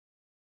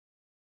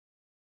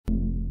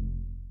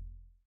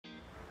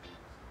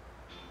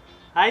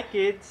Hi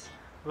kids!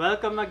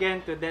 Welcome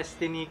again to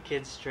Destiny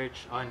Kids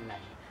Church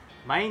Online.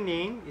 My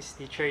name is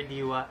Teacher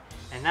Diwa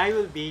and I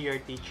will be your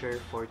teacher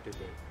for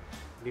today.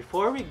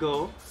 Before we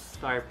go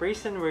to our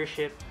praise and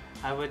worship,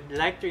 I would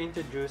like to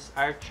introduce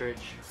our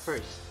church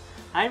first.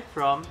 I'm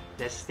from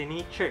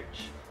Destiny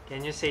Church.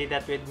 Can you say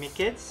that with me,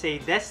 kids? Say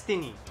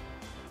Destiny.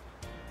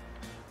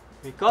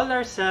 We call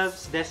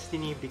ourselves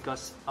Destiny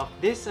because of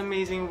this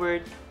amazing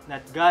word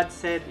that God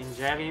said in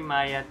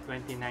Jeremiah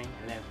 29:11.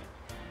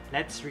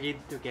 Let's read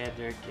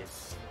together,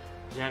 kids.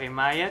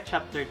 Jeremiah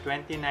chapter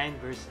 29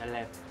 verse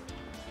 11.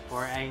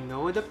 For I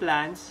know the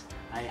plans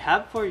I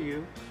have for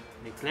you,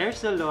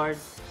 declares the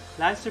Lord,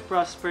 plans to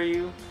prosper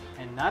you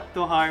and not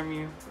to harm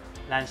you,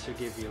 plans to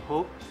give you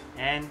hope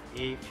and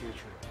a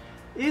future.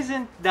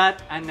 Isn't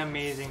that an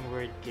amazing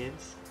word,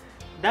 kids?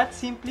 That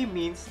simply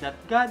means that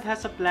God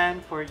has a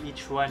plan for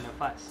each one of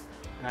us.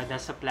 God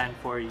has a plan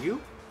for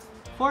you,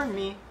 for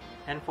me,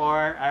 and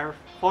for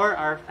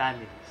our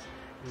families.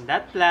 And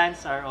that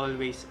plans are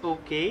always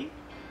okay,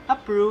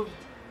 approved,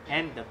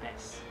 and the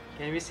best.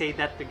 Can we say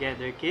that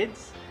together,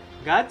 kids?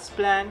 God's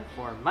plan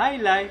for my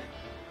life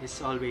is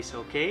always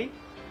okay,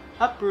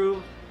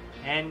 approved,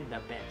 and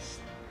the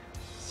best.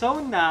 So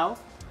now,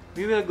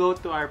 we will go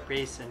to our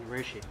praise and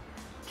worship.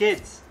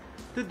 Kids,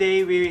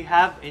 today we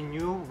have a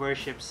new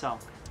worship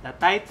song. The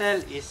title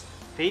is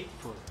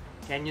Faithful.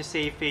 Can you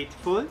say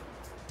faithful?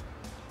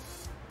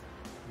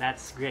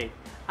 That's great.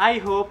 I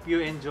hope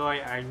you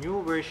enjoy our new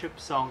worship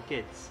song,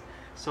 kids.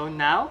 So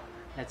now,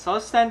 let's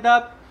all stand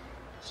up,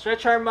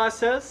 stretch our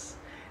muscles,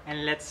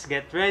 and let's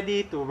get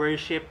ready to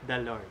worship the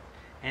Lord.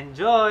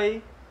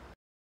 Enjoy!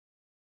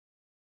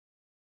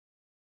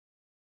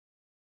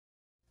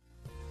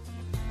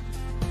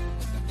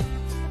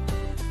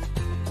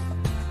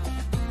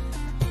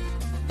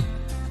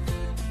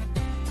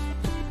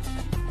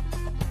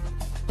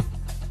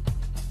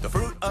 The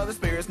fruit of the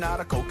Spirit's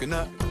not a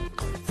coconut.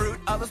 Fruit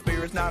of the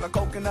Spirit's not a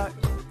coconut.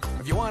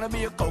 If you want to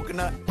be a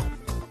coconut,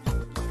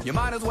 you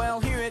might as well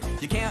hear it.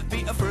 You can't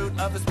be a fruit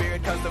of the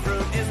Spirit, cause the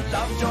fruit is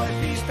love, joy,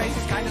 peace,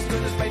 patience, kindness,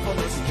 goodness,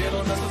 faithfulness, and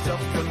gentleness, and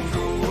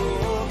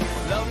self-control.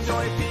 Love,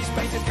 joy, peace,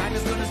 patience,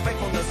 kindness, goodness,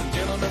 faithfulness, and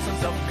gentleness, and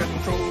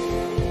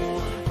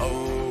self-control.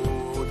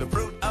 Oh, the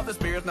fruit of the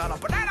Spirit's not a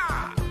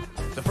banana.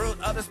 The fruit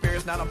of the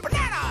Spirit's not a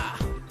banana.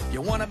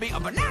 You wanna be a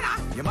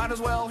banana? You might as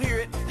well hear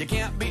it. You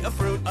can't be a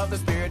fruit of the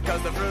Spirit,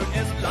 cause the fruit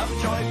is love,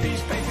 joy,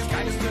 peace, patience,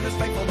 kindness, goodness,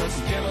 faithfulness,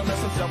 and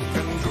gentleness, and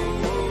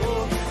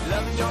self-control.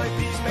 Love, joy,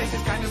 peace,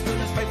 patience, kindness,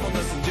 goodness,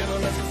 faithfulness, and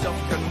gentleness, and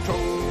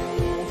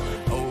self-control.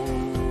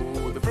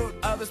 Oh, the fruit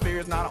of the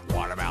Spirit's not a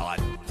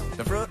watermelon.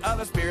 The fruit of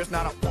the Spirit's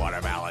not a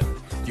watermelon.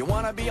 You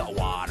wanna be a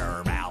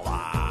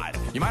watermelon?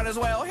 You might as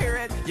well hear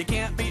it. You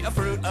can't be a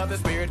fruit of the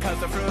Spirit, cause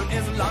the fruit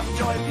is love,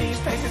 joy, peace,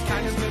 patience,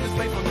 kindness, goodness,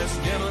 faithfulness,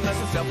 and gentleness,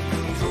 and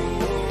self-control.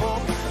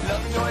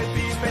 Love, joy,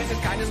 peace, patience,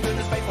 kindness,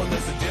 goodness,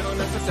 faithfulness, and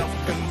gentleness, and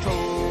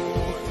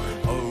self-control.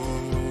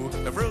 Oh,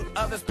 the fruit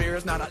of the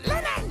Spirit's not a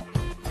lemon.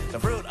 The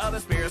fruit of the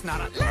Spirit's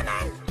not a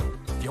lemon.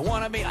 If you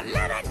wanna be a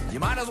lemon, you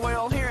might as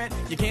well hear it.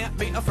 You can't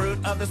be a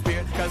fruit of the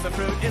Spirit, cause the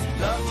fruit is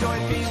love, joy,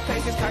 peace,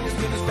 patience, kindness,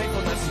 goodness,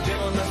 faithfulness, and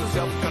gentleness, and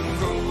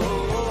self-control.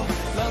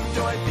 Love,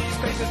 joy, peace,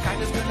 patience,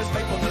 kindness, goodness,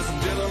 faithfulness,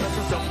 and gentleness,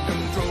 and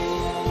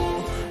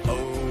self-control.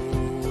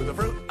 Oh, the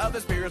fruit of the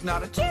Spirit's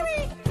not a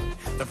cherry.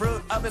 The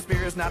fruit of the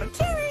Spirit's not a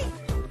cherry.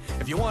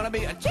 If you want to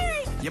be a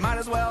cherry, you might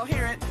as well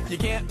hear it. You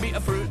can't be a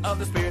fruit of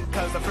the Spirit,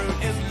 cause the fruit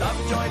is love,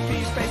 joy,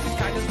 peace, patience,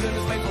 kindness,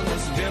 goodness,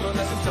 faithfulness, and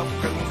gentleness, and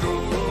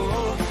self-control.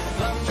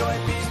 Love, joy,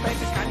 peace,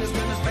 patience, kindness,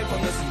 goodness,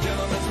 faithfulness, and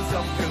gentleness, and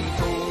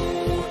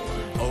self-control.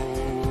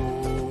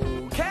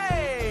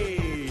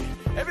 Okay!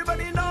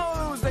 Everybody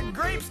knows that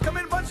grapes come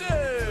in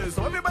bunches,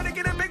 so everybody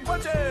get in big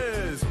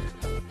bunches.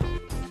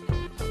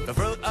 The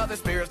fruit of the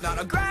Spirit's not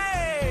a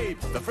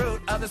grape. The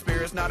fruit of the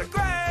Spirit's not a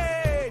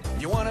grape.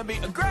 You want to be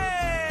a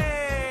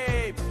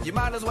grape, you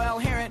might as well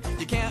hear it.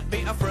 You can't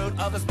be a fruit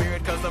of the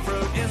Spirit, cause the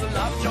fruit is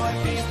love, joy,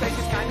 peace,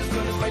 patience, kindness,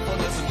 goodness,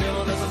 faithfulness, and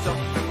gentleness, and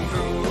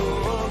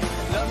self-control.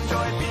 Love,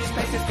 joy, peace,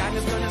 patience,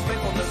 kindness, goodness,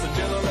 faithfulness, and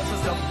gentleness,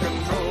 and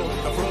self-control.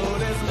 The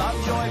fruit is love,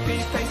 joy,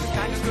 peace, patience,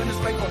 kindness, goodness,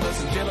 faithfulness,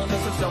 and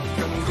gentleness, and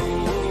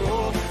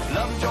self-control.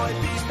 Love, joy,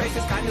 peace,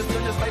 patience, kindness,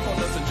 goodness,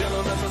 faithfulness, and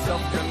gentleness, and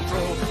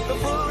self-control. The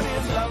fruit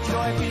is love,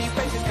 joy, peace,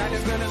 patience,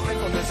 kindness, goodness,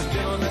 faithfulness, and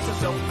gentleness, and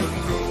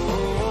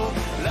self-control.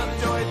 Love,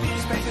 joy,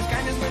 peace, patience,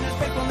 kindness, goodness,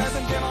 faithfulness,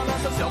 and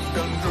gentleness, and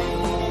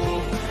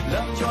self-control.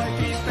 Love, joy,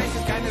 peace,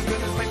 patience, kindness,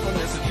 goodness,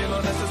 faithfulness, and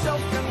gentleness, and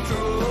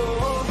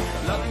self-control.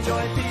 Love,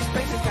 joy, peace,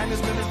 patience,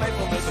 kindness, goodness,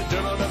 faithfulness, and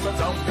gentleness, and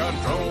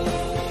self-control.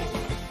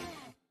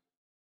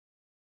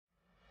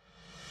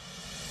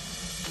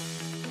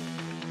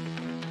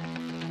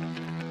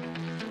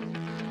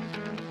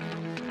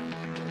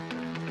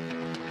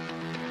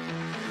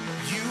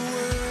 You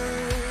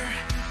were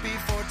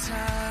before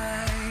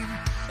time,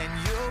 and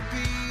you'll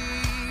be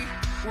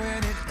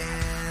when it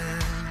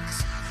ends.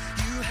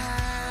 You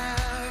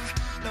have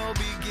no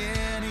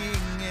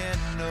beginning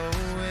and no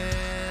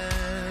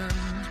end.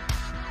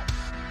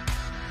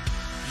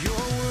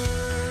 Your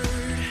word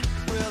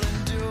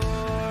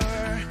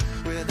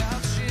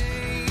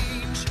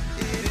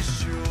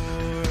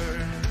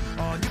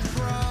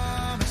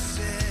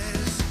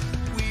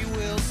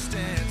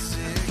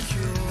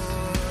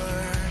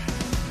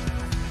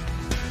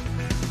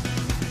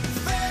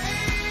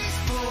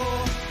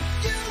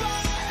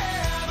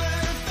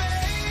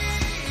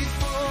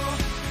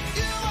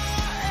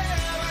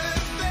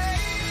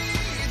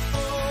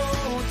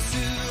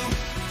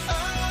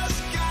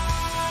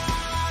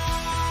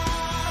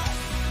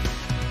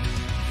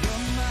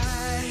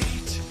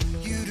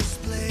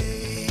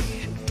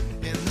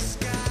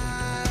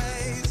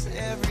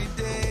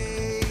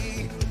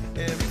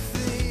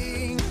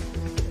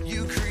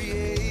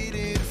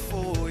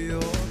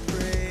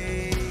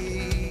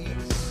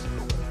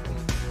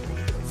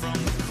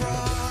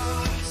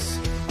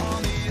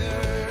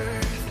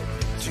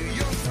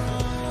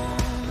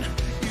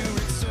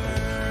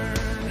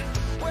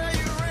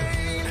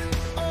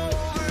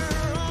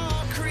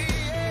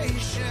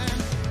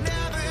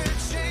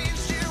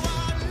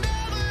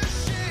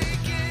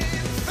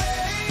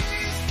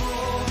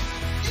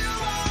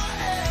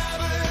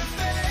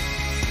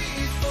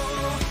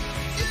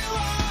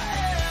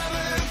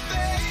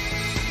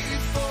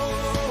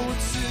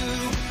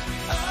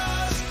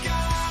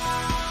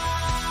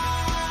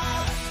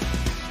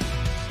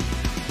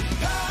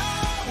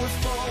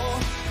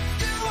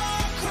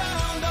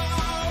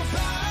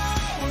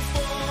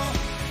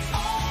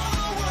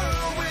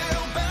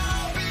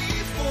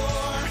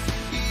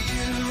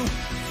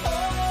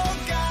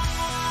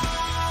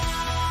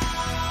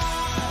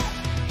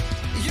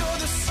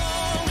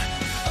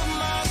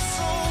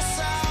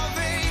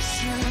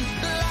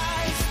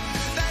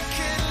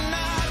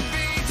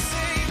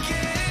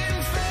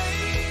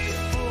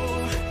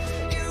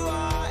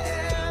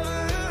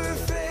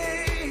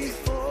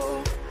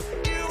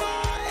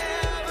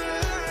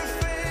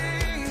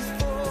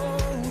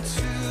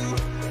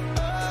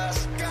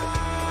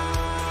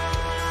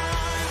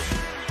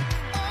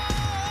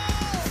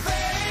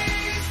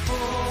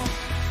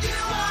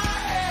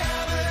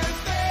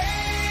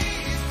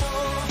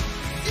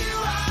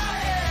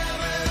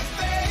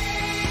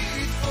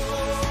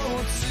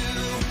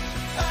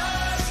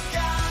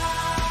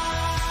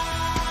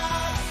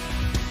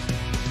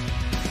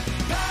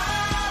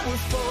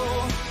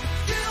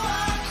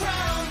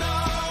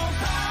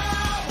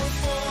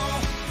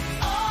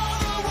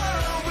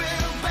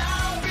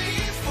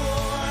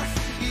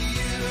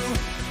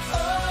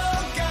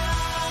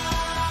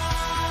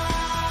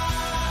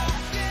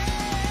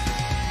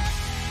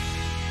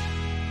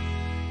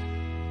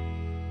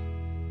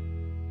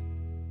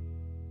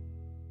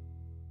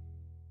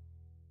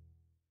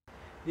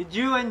Did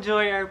you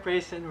enjoy our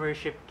praise and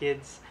worship,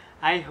 kids?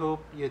 I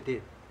hope you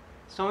did.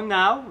 So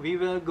now, we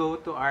will go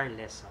to our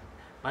lesson.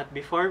 But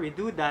before we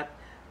do that,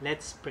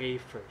 let's pray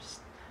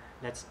first.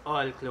 Let's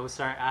all close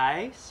our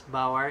eyes,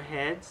 bow our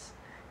heads,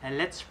 and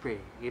let's pray.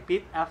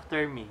 Repeat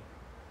after me.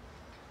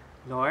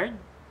 Lord,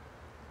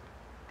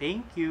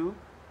 thank you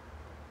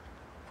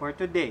for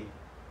today.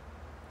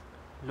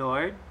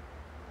 Lord,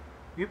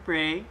 we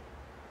pray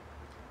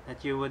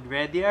that you would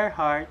ready our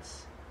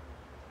hearts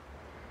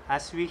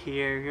as we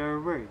hear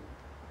your word.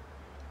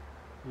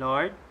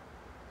 Lord,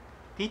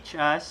 teach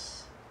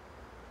us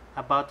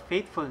about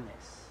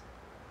faithfulness,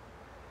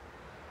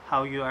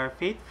 how you are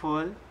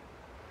faithful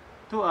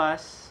to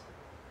us,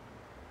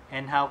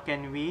 and how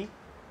can we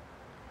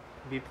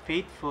be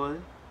faithful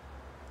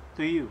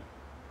to you.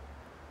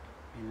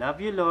 We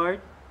love you,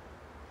 Lord.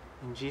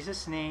 In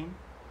Jesus' name,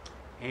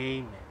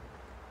 amen.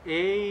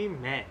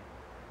 Amen.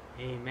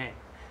 Amen.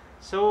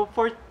 So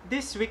for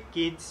this week,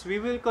 kids, we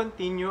will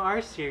continue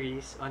our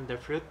series on the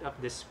fruit of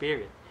the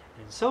Spirit.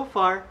 And so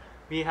far,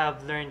 we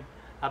have learned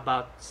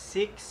about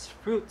 6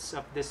 fruits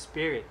of the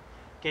Spirit.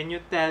 Can you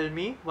tell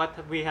me what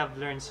we have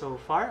learned so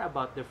far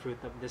about the fruit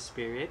of the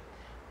Spirit?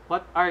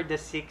 What are the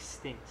 6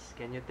 things?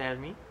 Can you tell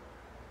me?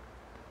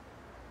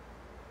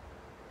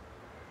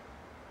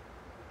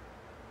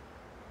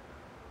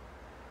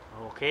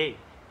 Okay.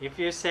 If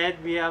you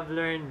said we have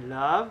learned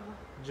love,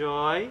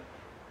 joy,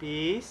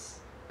 peace,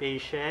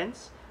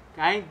 patience,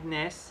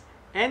 kindness,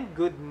 and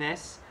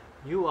goodness,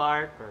 you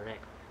are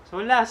correct. So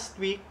last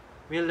week,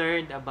 we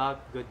learned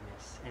about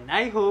goodness. And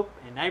I hope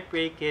and I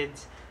pray,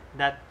 kids,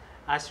 that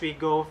as we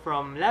go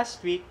from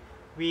last week,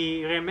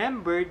 we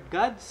remembered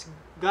God's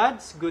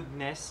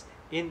goodness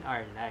in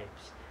our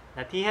lives.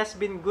 That He has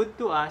been good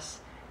to us,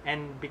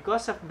 and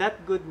because of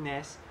that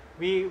goodness,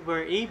 we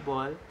were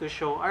able to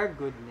show our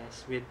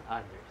goodness with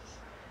others.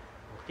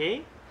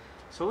 Okay?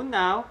 So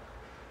now,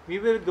 we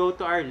will go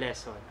to our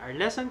lesson. Our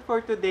lesson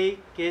for today,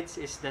 kids,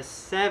 is the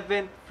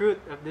 7th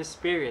fruit of the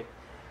Spirit.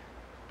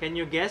 Can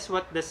you guess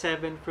what the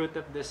 7th fruit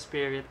of the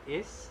Spirit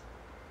is?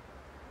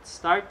 It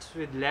starts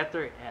with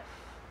letter F.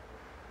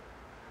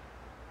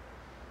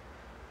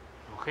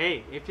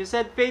 Okay, if you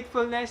said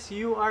faithfulness,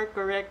 you are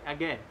correct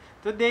again.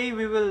 Today,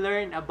 we will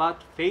learn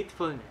about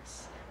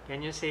faithfulness.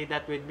 Can you say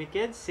that with me,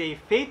 kids? Say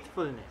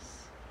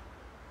faithfulness.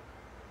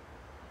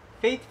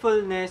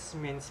 Faithfulness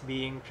means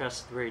being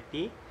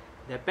trustworthy,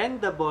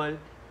 dependable,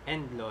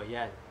 and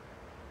loyal.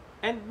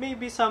 And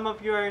maybe some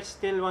of you are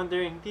still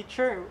wondering,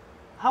 teacher,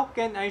 how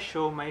can I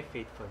show my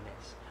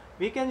faithfulness?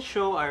 We can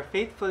show our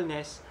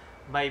faithfulness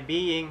by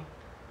being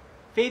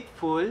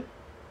faithful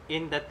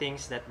in the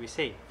things that we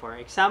say. For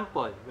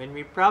example, when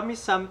we promise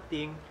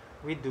something,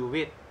 we do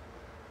it.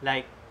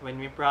 Like when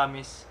we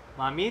promise,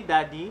 Mommy,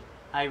 Daddy,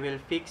 I will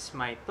fix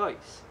my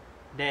toys.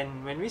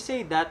 Then when we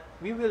say that,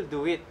 we will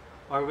do it.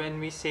 Or when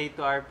we say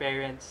to our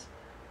parents,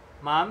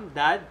 Mom,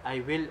 Dad, I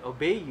will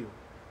obey you.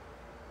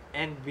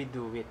 And we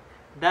do it.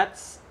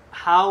 That's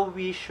how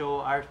we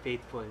show our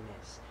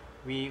faithfulness.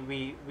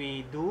 We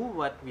do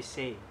what we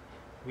say.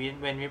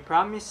 When we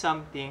promise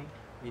something,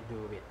 we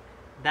do it.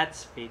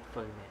 That's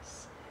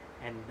faithfulness.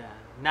 And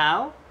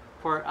now,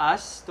 for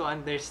us to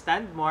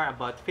understand more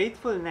about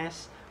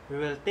faithfulness, we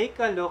will take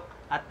a look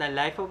at the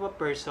life of a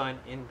person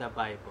in the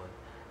Bible.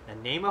 The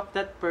name of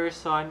that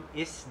person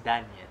is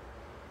Daniel.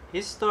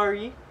 His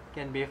story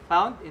can be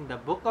found in the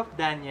book of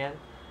Daniel,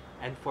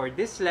 and for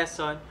this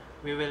lesson,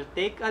 we will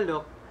take a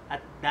look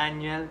at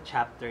Daniel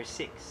chapter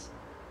 6,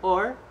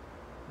 or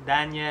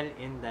Daniel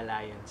in the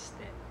lion's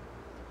den.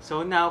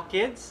 So now,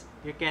 kids,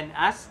 you can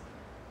ask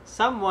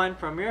someone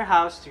from your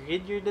house to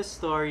read you the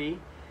story,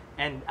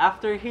 and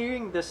after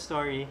hearing the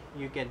story,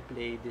 you can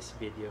play this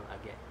video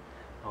again.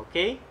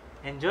 Okay?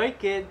 Enjoy,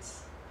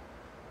 kids!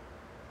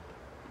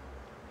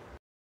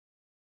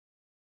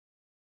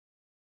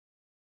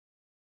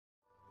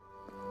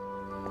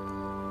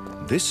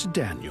 This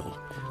Daniel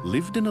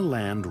lived in a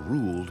land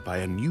ruled by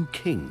a new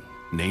king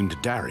named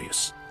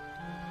Darius.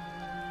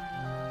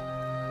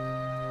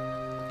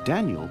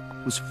 Daniel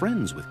was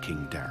friends with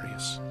King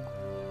Darius.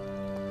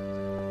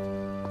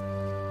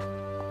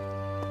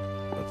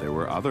 But there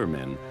were other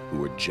men who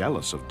were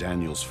jealous of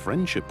Daniel's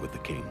friendship with the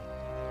king.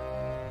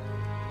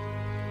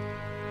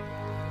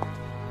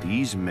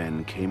 These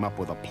men came up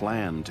with a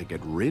plan to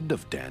get rid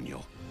of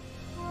Daniel.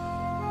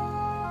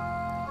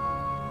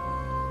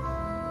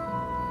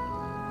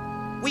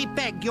 We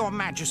beg your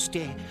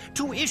majesty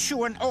to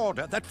issue an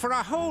order that for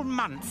a whole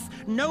month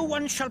no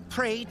one shall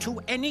pray to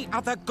any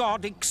other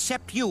god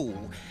except you.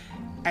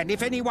 And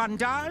if anyone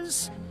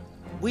does,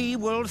 we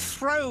will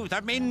throw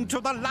them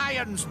into the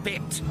lion's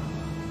pit.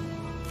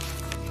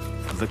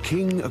 The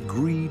king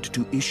agreed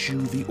to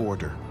issue the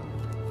order.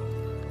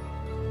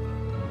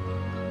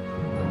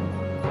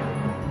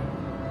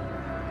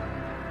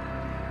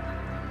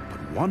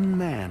 But one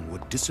man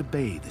would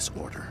disobey this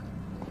order: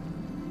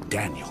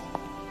 Daniel.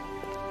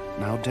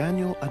 Now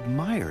Daniel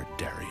admired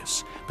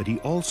Darius, but he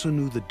also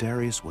knew that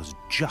Darius was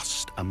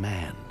just a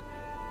man.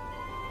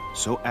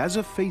 So as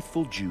a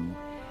faithful Jew,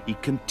 he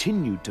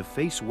continued to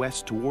face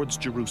west towards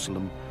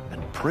Jerusalem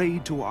and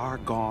prayed to our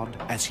God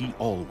as he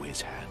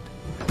always had.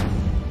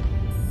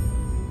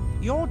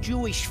 Your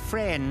Jewish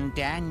friend,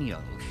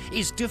 Daniel,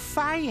 is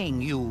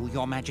defying you,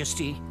 Your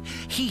Majesty.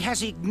 He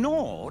has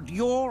ignored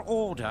your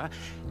order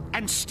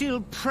and still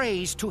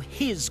prays to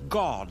his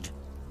God.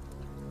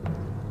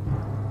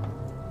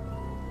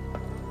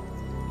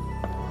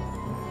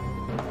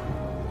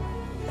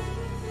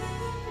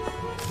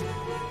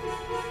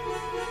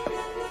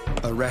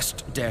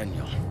 Arrest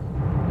Daniel.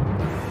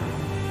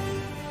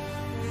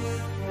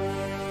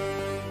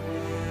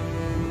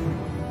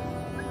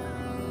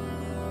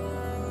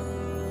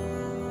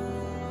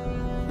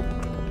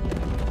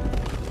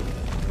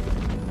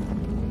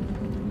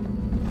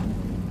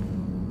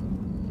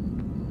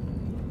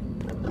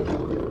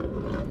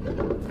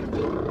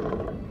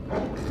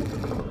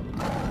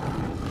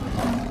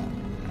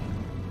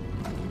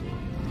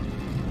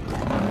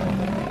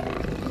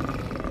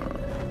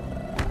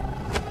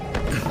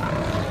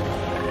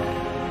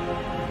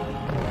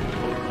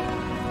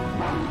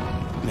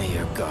 May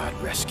your God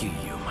rescue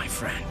you, my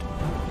friend.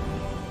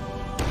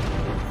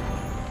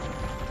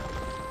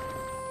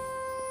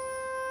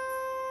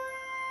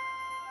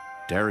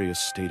 Darius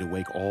stayed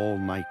awake all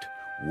night,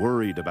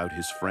 worried about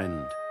his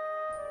friend.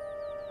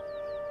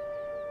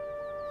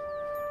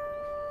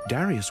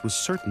 Darius was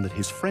certain that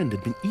his friend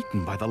had been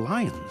eaten by the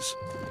lions.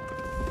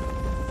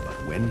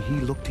 But when he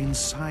looked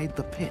inside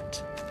the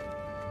pit...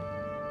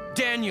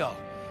 Daniel,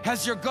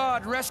 has your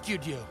God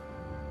rescued you?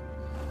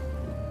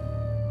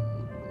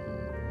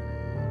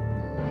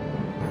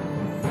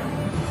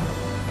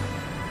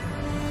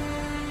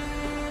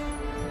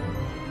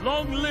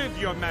 Long live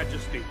your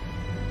majesty!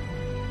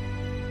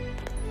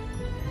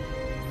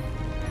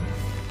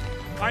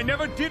 I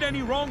never did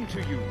any wrong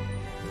to you.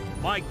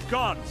 My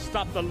God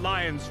stopped the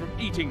lions from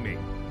eating me.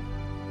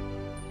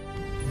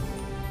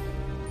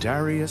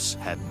 Darius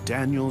had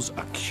Daniel's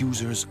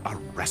accusers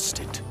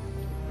arrested.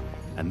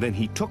 And then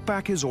he took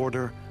back his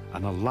order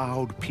and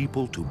allowed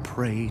people to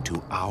pray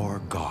to our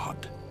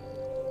God.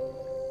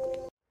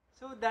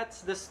 So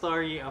that's the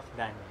story of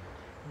Daniel.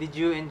 Did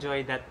you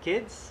enjoy that,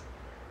 kids?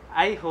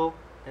 I hope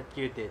that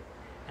you did.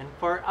 And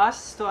for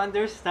us to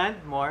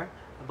understand more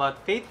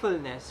about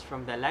faithfulness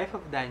from the life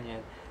of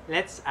Daniel,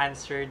 let's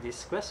answer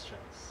these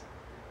questions.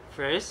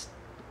 First,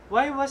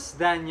 why was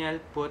Daniel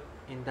put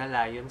in the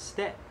lion's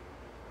den?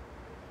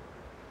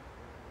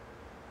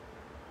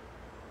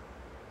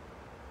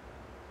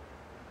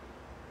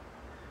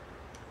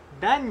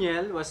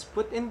 Daniel was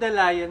put in the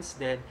lion's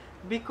den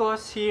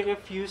because he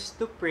refused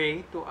to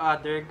pray to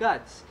other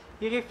gods.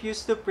 He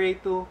refused to pray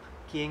to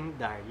King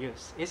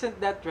Darius. Isn't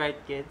that right,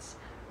 kids?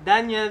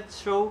 Daniel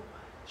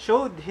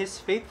showed his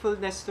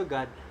faithfulness to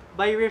God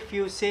by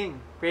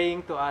refusing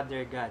praying to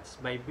other gods,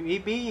 by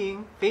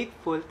being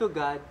faithful to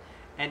God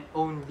and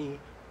only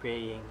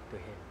praying to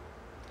Him.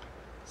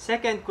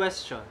 Second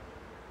question,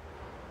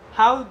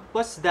 how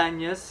was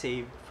Daniel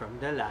saved from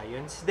the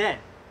lion's den?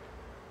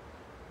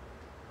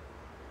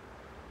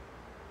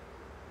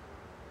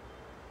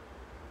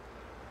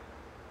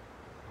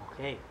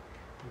 Okay,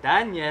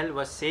 Daniel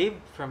was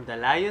saved from the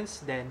lion's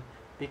den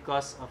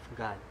because of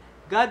God.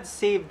 God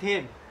saved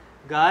him.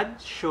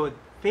 God showed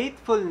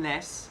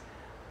faithfulness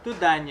to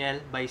Daniel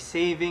by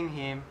saving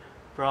him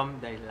from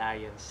the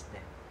lion's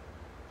den.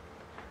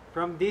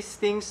 From these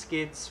things,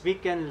 kids, we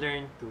can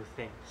learn two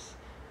things.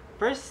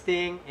 First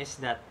thing is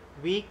that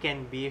we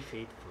can be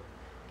faithful.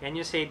 Can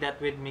you say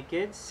that with me,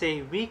 kids?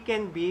 Say, we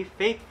can be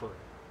faithful.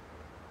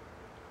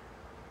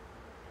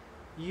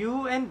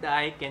 You and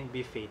I can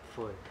be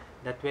faithful.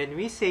 That when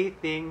we say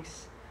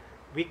things,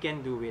 we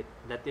can do it.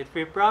 That if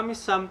we promise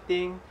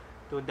something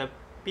to the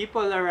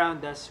people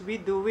around us, we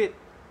do it.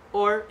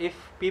 Or if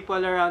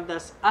people around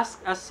us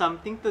ask us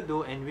something to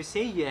do and we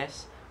say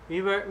yes,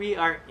 we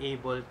are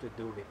able to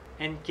do it.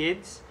 And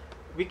kids,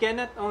 we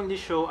cannot only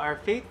show our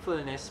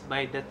faithfulness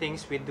by the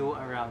things we do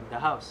around the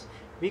house.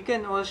 We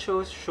can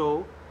also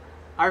show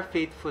our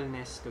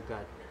faithfulness to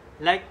God.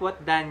 Like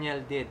what Daniel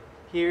did.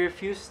 He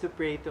refused to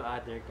pray to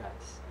other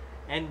gods.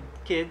 And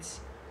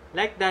kids,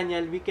 like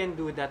Daniel, we can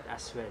do that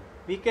as well.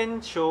 We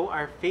can show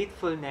our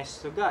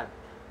faithfulness to God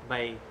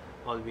by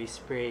always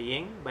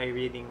praying, by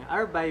reading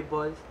our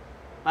Bibles,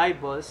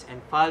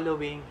 and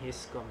following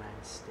His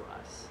commands to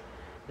us.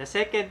 The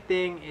second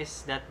thing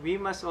is that we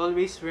must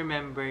always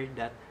remember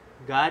that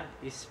God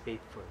is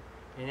faithful.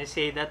 Can you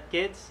say that,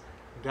 kids?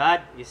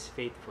 God is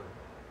faithful.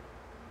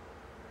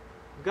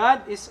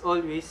 God is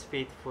always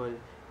faithful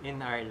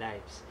in our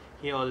lives.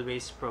 He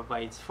always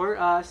provides for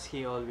us,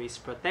 He always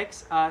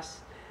protects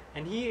us,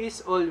 and He is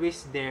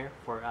always there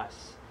for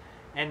us.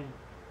 And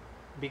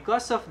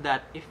because of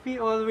that, if we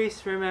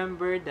always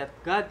remember that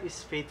God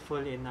is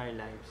faithful in our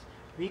lives,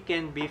 we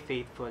can be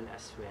faithful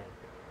as well.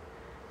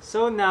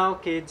 So now,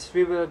 kids,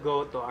 we will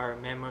go to our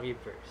memory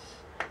verse.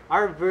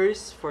 Our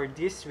verse for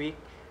this week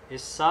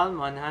is Psalm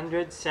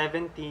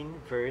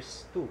 117,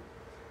 verse 2.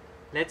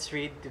 Let's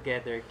read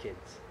together,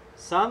 kids.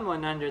 Psalm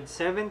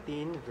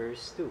 117,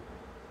 verse 2.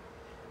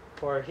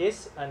 For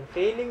His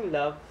unfailing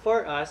love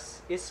for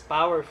us is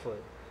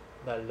powerful.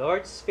 The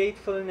Lord's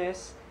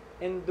faithfulness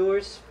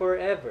endures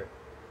forever.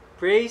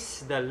 Praise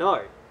the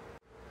Lord!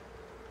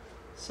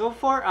 So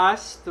for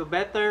us to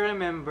better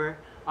remember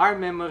our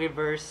memory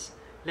verse,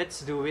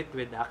 let's do it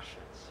with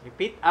actions.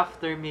 Repeat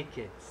after me,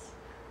 kids.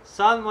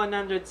 Psalm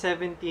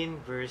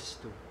 117 verse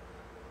 2.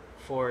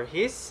 For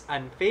His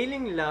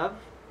unfailing love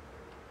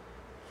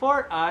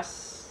for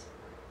us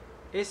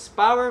is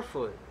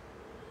powerful.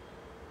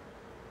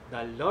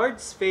 The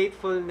Lord's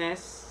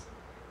faithfulness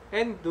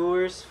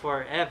endures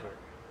forever.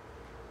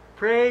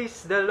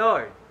 Praise the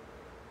Lord!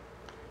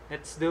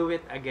 Let's do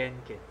it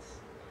again,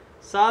 kids.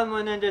 Psalm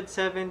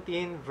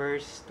 117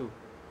 verse 2.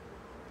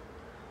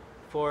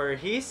 For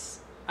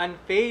His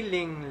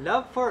unfailing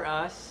love for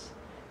us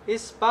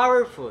is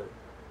powerful.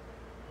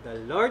 The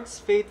Lord's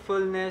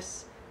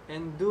faithfulness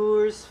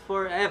endures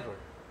forever.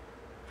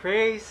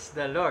 Praise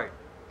the Lord.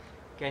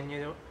 Can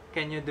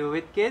you do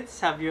it, kids?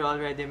 Have you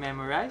already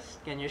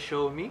memorized? Can you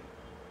show me?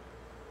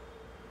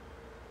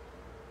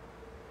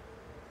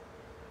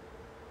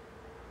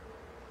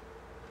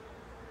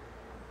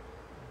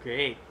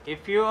 Great.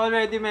 If you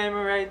already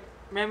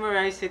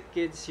memorize it,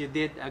 kids, you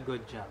did a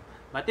good job.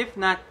 But if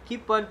not,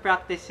 keep on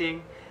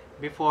practicing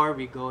before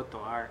we go to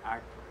our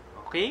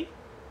artwork. Okay?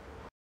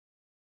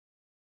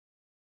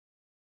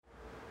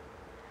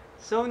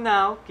 So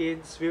now,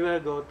 kids, we will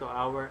go to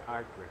our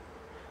artwork.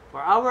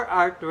 For our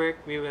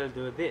artwork, we will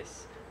do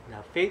this,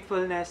 the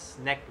faithfulness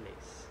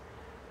necklace.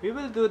 We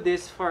will do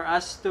this for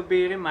us to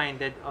be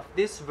reminded of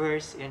this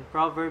verse in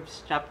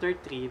Proverbs chapter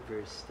 3,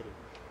 verse 3.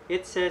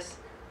 It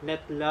says,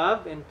 "Let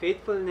love and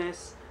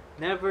faithfulness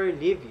never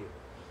leave you.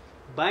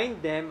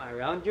 Bind them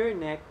around your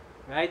neck,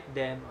 write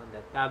them on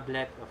the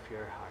tablet of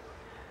your heart."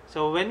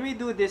 So when we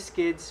do this,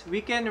 kids, we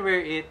can wear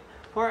it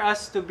for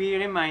us to be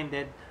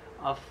reminded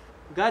of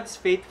God's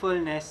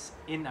faithfulness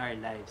in our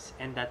lives,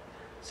 and that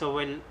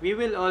we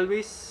will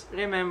always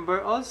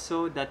remember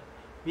also that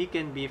we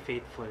can be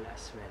faithful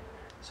as well.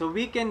 So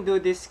we can do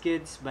this,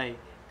 kids, by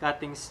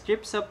cutting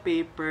strips of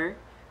paper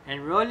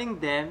and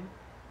rolling them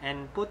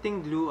and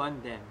putting glue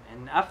on them.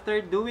 And after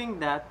doing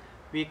that,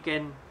 we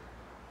can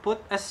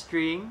put a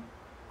string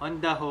on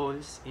the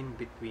holes in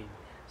between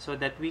so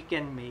that we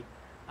can make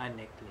a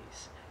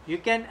necklace. You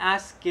can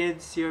ask,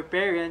 kids, your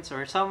parents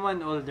or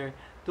someone older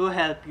to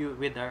help you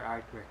with our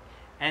artwork.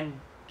 And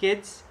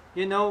kids,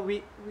 you know,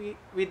 we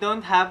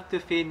don't have to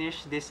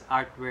finish this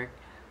artwork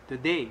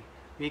today.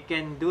 We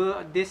can do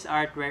this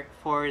artwork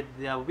for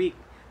the week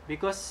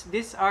because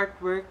this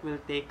artwork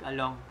will take a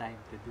long time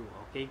to do.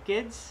 Okay,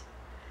 kids?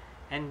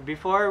 And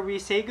before we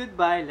say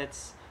goodbye,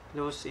 let's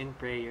close in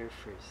prayer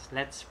first.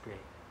 Let's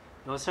pray.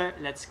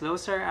 Let's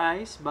close our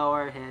eyes, bow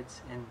our heads,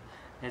 and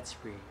let's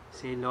pray.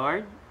 Say,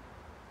 Lord,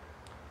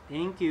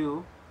 thank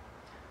you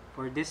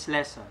for this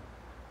lesson.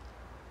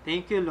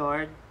 Thank you,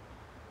 Lord,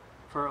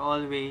 for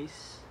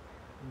always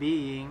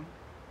being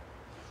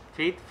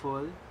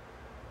faithful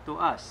to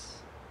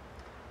us.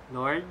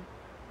 Lord,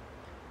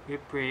 we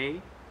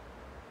pray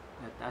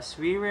that as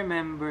we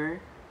remember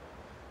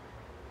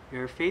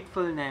your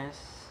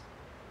faithfulness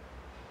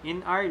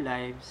in our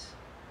lives,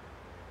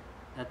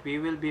 that we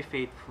will be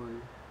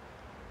faithful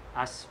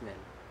as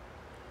well.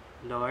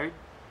 Lord,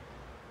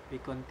 we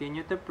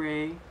continue to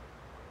pray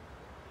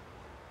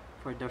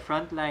for the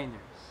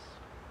frontliners.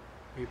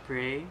 We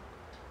pray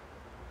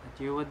that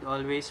you would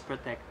always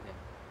protect them.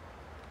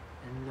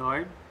 And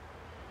Lord,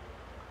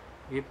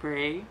 we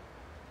pray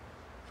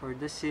for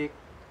the sick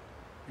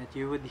that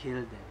you would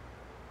heal them.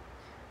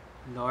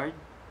 Lord,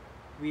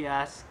 we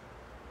ask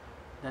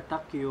that a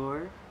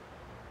cure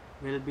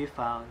will be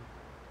found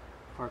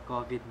for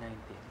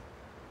COVID-19.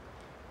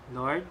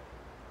 Lord,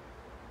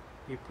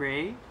 we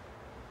pray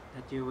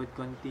that you would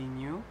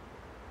continue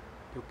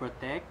to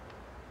protect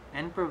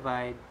and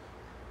provide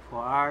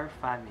for our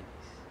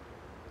families.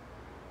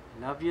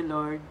 I love you,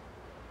 Lord.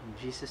 In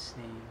Jesus'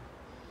 name,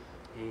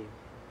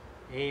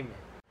 amen.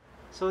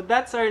 So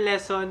that's our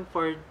lesson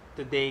for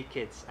today,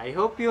 kids. I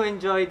hope you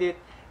enjoyed it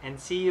and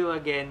see you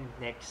again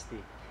next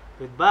week.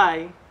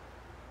 Goodbye!